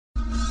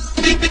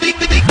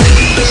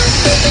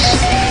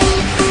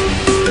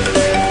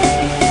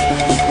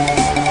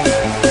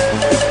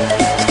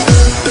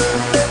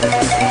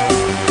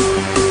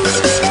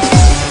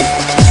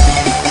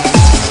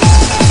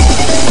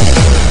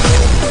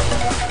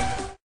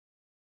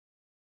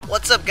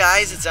What's up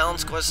guys, it's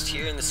Alansquest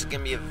here, and this is going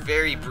to be a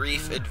very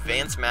brief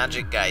advanced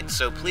magic guide,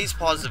 so please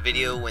pause the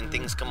video when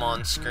things come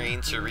on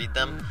screen to read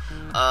them.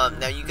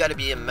 Now you got to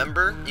be a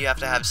member, you have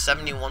to have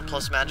 71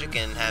 plus magic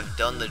and have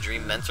done the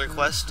Dream Mentor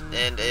quest,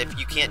 and if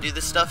you can't do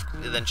this stuff,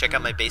 then check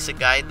out my basic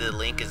guide, the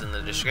link is in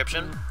the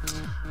description.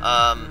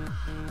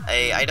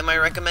 A item I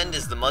recommend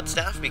is the Mud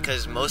Staff,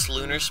 because most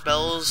lunar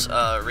spells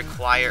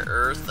require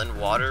earth and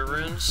water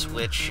runes,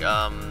 which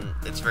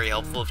it's very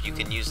helpful if you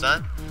can use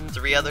that.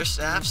 3 other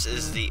staffs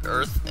is the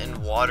earth and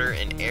water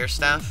and air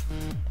staff.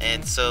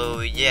 And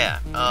so yeah,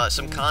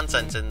 some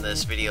content in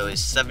this video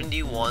is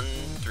 71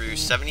 through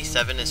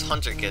 77 is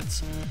hunter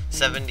kits,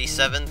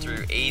 77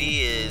 through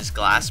 80 is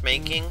glass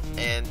making,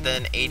 and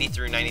then 80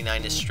 through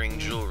 99 is string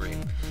jewelry.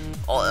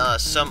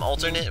 Some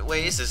alternate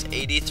ways is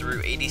 80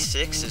 through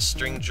 86 is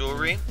string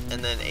jewelry,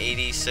 and then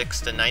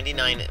 86 to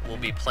 99 will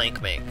be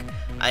plank make.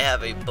 I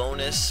have a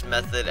bonus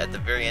method at the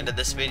very end of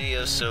this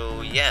video,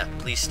 so yeah,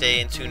 please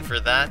stay in tune for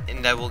that,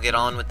 and I will get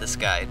on with this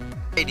guide.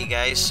 Alrighty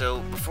guys, so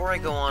before I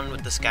go on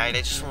with this guide,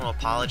 I just want to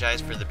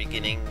apologize for the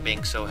beginning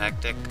being so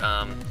hectic.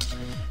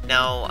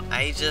 Now,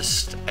 I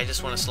just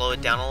want to slow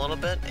it down a little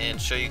bit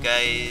and show you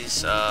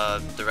guys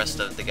the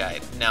rest of the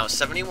guide. Now,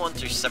 71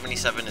 through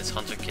 77 is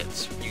Hunter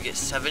Kits. You get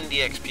 70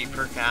 XP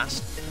per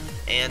cast,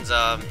 and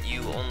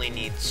you only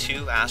need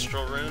 2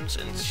 Astral Runes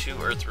and 2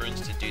 Earth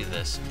Runes to do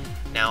this.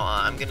 Now,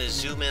 I'm going to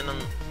zoom in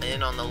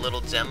on the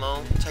little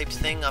demo type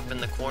thing up in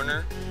the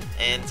corner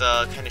and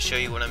kind of show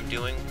you what I'm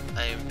doing.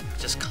 I'm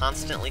just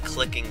constantly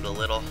clicking the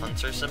little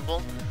Hunter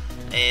symbol,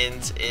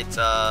 and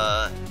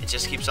it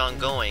just keeps on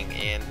going,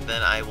 and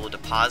then I will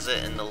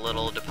deposit in the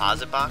little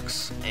deposit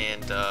box,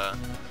 and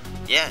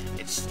yeah,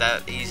 it's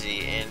that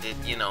easy, and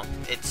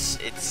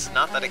it's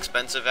not that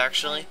expensive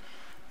actually.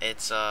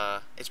 It's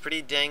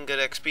pretty dang good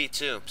XP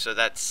too. So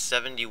that's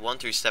 71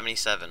 through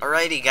 77.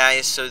 Alrighty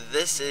guys, so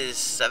this is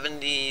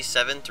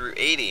 77 through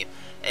 80,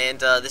 and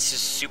this is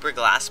super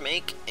glass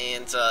make,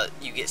 and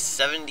you get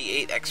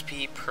 78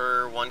 XP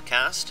per 1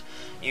 cast.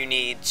 You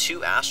need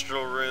 2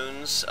 astral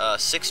runes,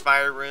 6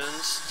 fire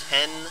runes,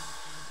 10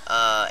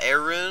 air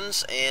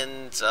runes,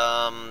 and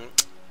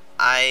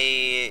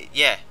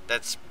yeah,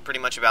 that's pretty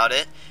much about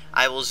it.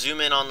 I will zoom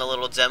in on the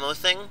little demo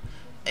thing,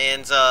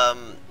 and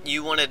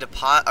you want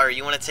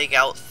to take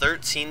out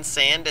 13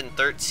 sand and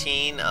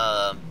 13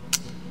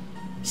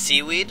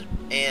 seaweed,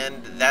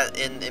 and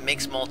it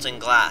makes molten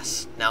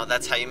glass. Now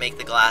that's how you make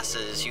the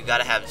glasses. You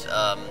gotta have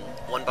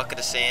 1 bucket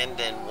of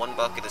sand and 1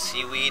 bucket of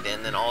seaweed,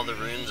 and then all the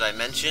runes I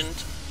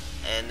mentioned,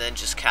 and then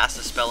just cast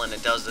the spell and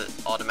it does it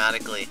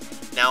automatically.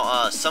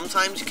 Now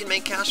sometimes you can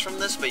make cash from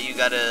this, but you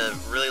gotta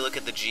really look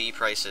at the GE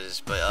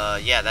prices.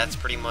 But yeah, that's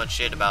pretty much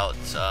it about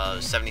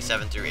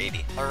 77 through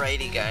 80.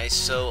 Alrighty guys,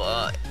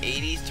 so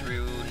 80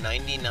 through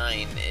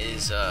 99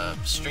 is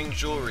string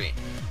jewelry,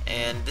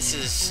 and this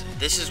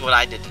is what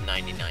I did to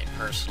 99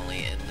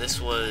 personally, and this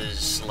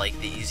was like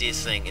the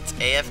easiest thing. It's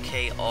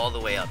AFK all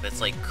the way up.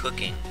 It's like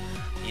cooking.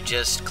 You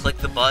just click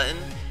the button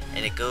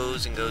and it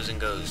goes and goes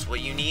and goes. What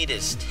you need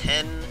is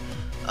 10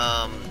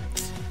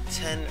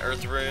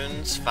 earth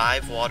runes,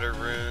 5 water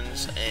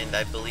runes, and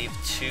I believe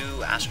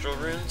 2 astral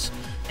runes.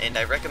 And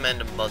I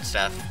recommend a mud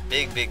staff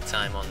big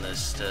time on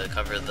this to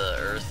cover the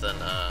earth and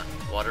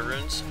water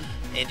runes.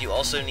 And you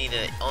also need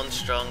an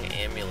unstrung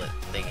amulet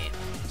thingy.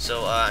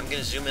 So I'm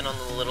gonna zoom in on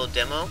the little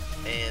demo,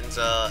 and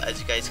as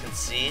you guys can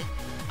see,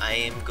 I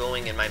am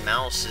going, and my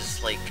mouse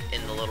is like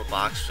in the little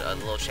box, the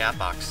little chat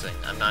box thing.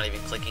 I'm not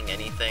even clicking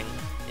anything.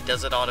 It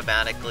does it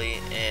automatically,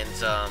 and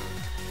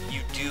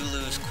you do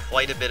lose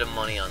quite a bit of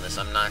money on this.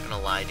 I'm not gonna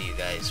lie to you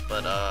guys,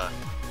 but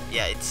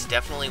yeah, it's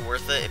definitely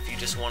worth it if you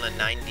just want a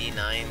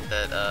 99.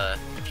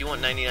 If you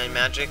want 99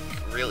 magic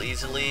real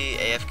easily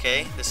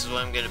AFK, this is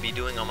what I'm gonna be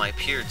doing on my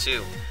pier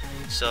too.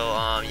 So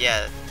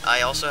yeah,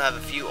 I also have a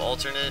few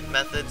alternate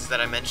methods that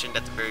I mentioned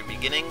at the very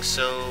beginning,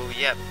 so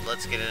yeah,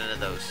 let's get into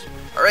those.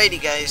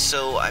 Alrighty guys,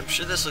 so I'm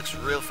sure this looks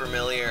real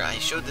familiar. I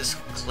showed this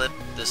clip,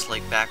 this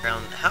like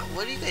background.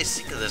 What do you guys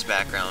think of this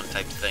background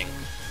type thing?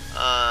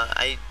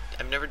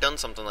 I've never done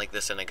something like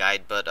this in a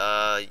guide, but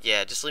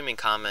yeah, just leave me a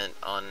comment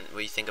on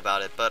what you think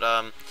about it.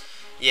 But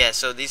yeah,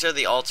 so these are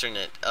the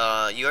alternate.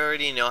 You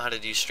already know how to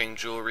do string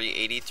jewelry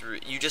 80 through.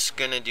 You're just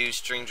gonna do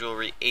string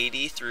jewelry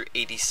 80 through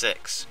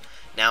 86.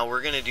 Now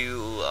we're gonna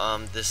do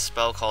this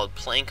spell called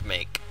plank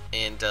make,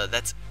 and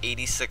that's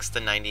 86 to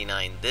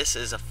 99. This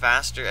is a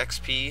faster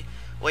XP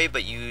way,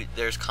 but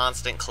there's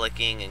constant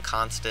clicking and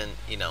constant,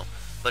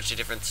 bunch of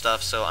different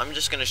stuff. So I'm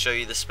just gonna show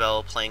you the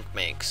spell plank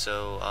make.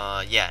 So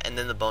yeah, and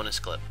then the bonus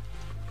clip.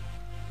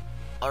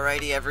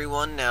 Alrighty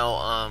everyone,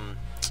 now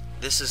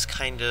this is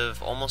kind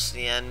of almost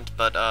the end,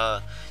 but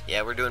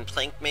yeah, we're doing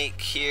plank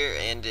make here,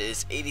 and it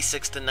is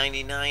 86 to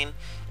 99,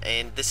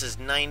 and this is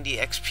 90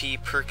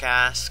 XP per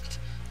cast.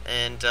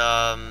 And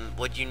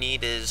what you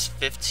need is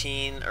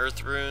 15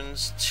 earth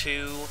runes,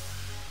 2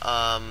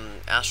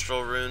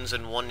 astral runes,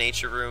 and 1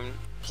 nature rune.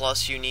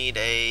 Plus you need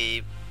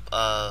a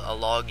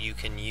log you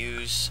can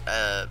use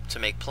to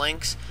make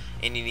planks,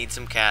 and you need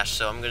some cash.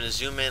 So I'm going to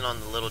zoom in on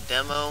the little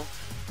demo,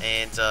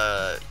 And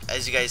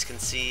as you guys can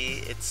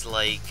see, it's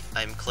like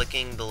I'm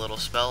clicking the little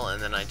spell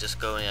and then I just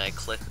go and I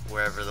click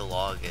wherever the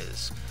log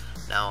is.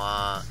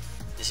 Now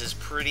this is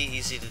pretty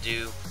easy to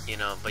do, you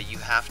know, but you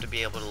have to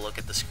be able to look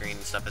at the screen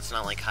and stuff. It's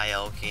not like high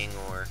elking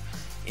or,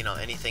 you know,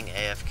 anything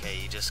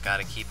AFK. You just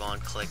gotta keep on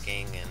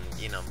clicking and,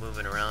 you know,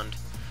 moving around.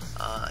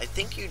 I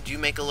think you do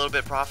make a little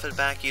bit profit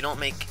back. I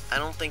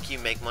don't think you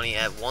make money.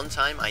 At one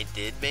time I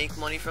did make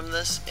money from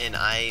this and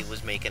I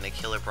was making a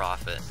killer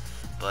profit,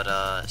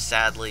 but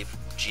sadly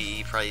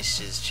GE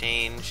prices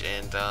change,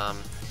 and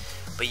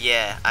but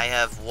yeah, I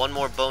have one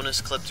more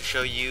bonus clip to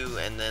show you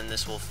and then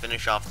this will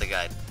finish off the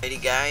guide.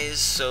 Alrighty guys,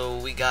 so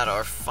we got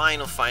our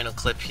final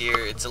clip here.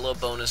 It's a little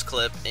bonus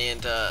clip,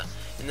 and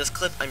in this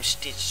clip I'm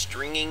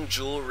stringing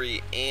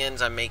jewelry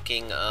and I'm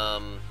making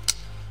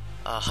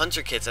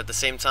hunter kits at the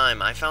same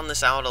time. I found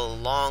this out a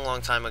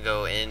long time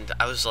ago and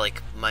I was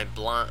like, my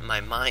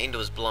mind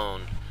was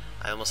blown.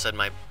 I almost said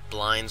my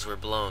blinds were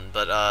blown,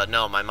 but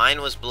no, my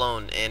mind was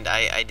blown, and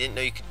I didn't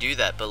know you could do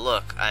that. But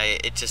look,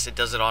 it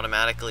does it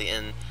automatically,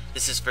 and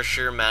this is for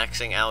sure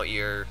maxing out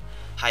your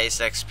highest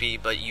XP,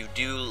 but you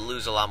do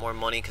lose a lot more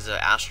money because of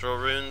astral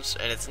runes,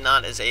 and it's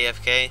not as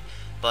AFK.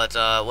 But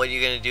what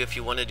you're gonna do if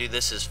you want to do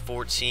this is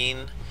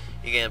 14.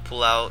 You're gonna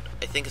pull out,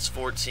 I think it's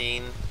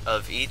 14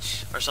 of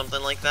each or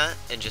something like that,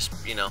 and just,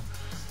 you know,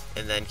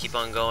 and then keep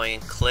on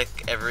going, click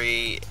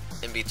every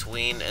in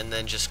between, and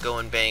then just go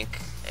and bank.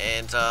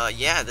 And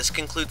yeah, this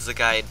concludes the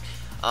guide.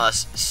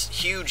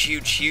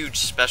 Huge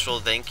special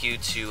thank you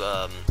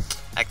to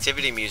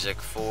Activity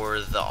Music for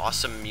the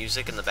awesome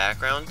music in the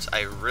background.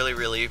 I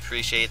really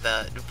appreciate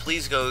that.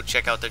 Please go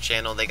check out their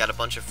channel. They got a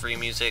bunch of free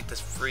music,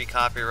 there's free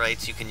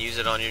copyrights, you can use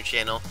it on your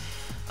channel.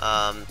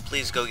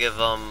 Please go give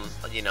them,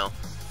 you know,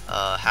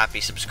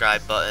 happy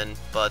subscribe button.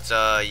 But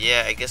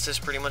yeah, I guess this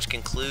pretty much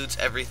concludes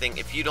everything.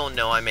 If you don't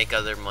know, I make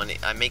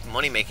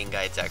money making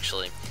guides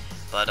actually,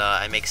 but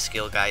I make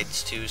skill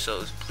guides too,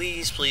 so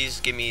please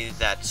give me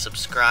that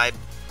subscribe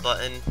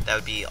button. That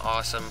would be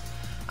awesome.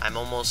 I'm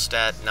almost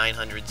at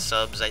 900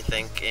 subs, I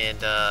think, and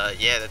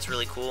yeah, that's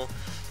really cool.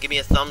 Give me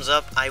a thumbs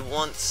up. I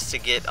want to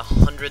get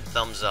 100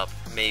 thumbs up,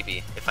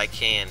 maybe, if I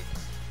can.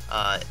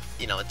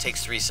 You know, it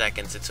takes 3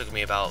 seconds. It took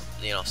me about,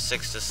 you know,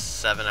 6 to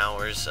 7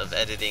 hours of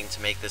editing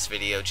to make this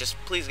video. Just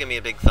please give me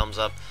a big thumbs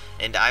up,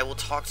 and I will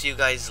talk to you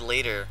guys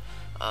later.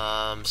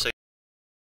 So